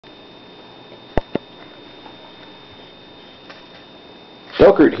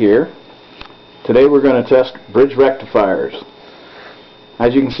Dokert here. Today we're going to test bridge rectifiers.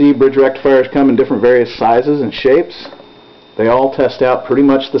 As you can see, bridge rectifiers come in different various sizes and shapes. They all test out pretty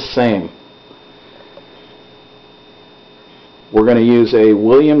much the same. We're going to use a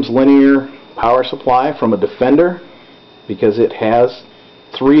Williams linear power supply from a Defender because it has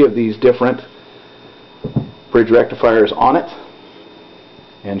 3 of these different bridge rectifiers on it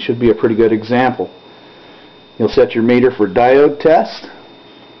and should be a pretty good example. You'll set your meter for diode test.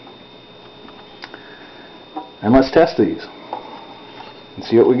 And let's test these and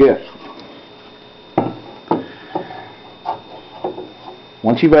see what we get.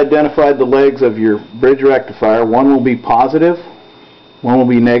 Once you've identified the legs of your bridge rectifier, one will be positive, one will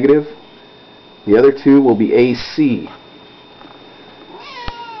be negative, the other 2 will be AC.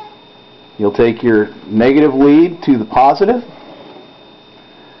 You'll take your negative lead to the positive,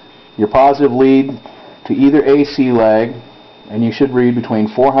 your positive lead to either AC leg, and you should read between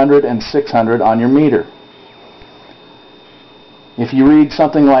 400 and 600 on your meter. If you read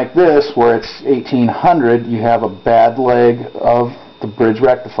something like this, where it's 1800, you have a bad leg of the bridge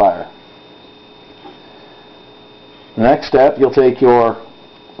rectifier. The next step, you'll take your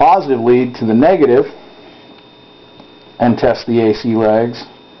positive lead to the negative and test the AC legs.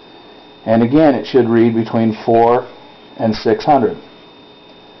 And again, it should read between 4 and 600.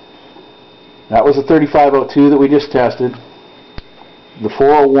 That was the 3502 that we just tested. The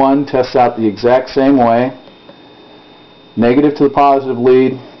 401 tests out the exact same way. Negative to the positive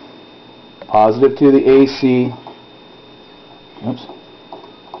lead, positive to the AC. Oops,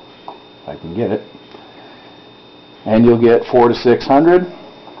 if I can get it. And you'll get 4 to 600.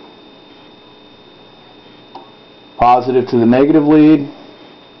 Positive to the negative lead,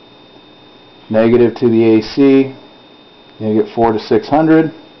 negative to the AC. You'll get 4 to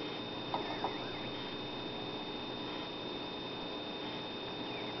 600.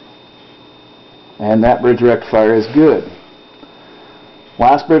 And that bridge rectifier is good.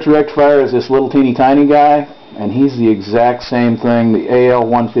 Last bridge rectifier is this little teeny tiny guy, and he's the exact same thing, the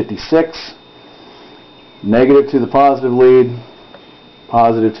AL156. Negative to the positive lead,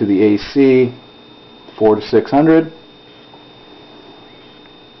 positive to the AC, 4 to 600.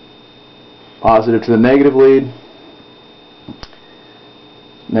 Positive to the negative lead,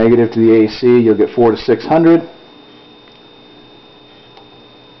 negative to the AC, you'll get 4 to 600.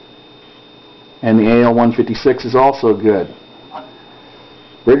 And the AL156 is also good.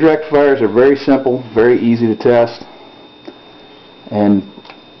 Bridge rectifiers are very simple, very easy to test, and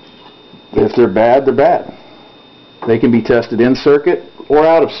if they're bad, they're bad. They can be tested in circuit or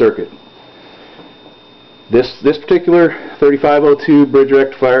out of circuit. This particular 3502 bridge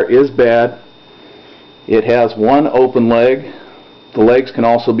rectifier is bad. It has one open leg. The legs can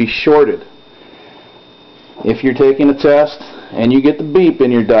also be shorted. If you're taking a test and you get the beep in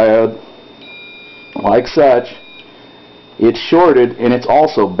your diode, like such, it's shorted and it's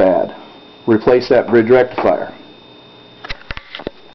also bad. Replace that bridge rectifier.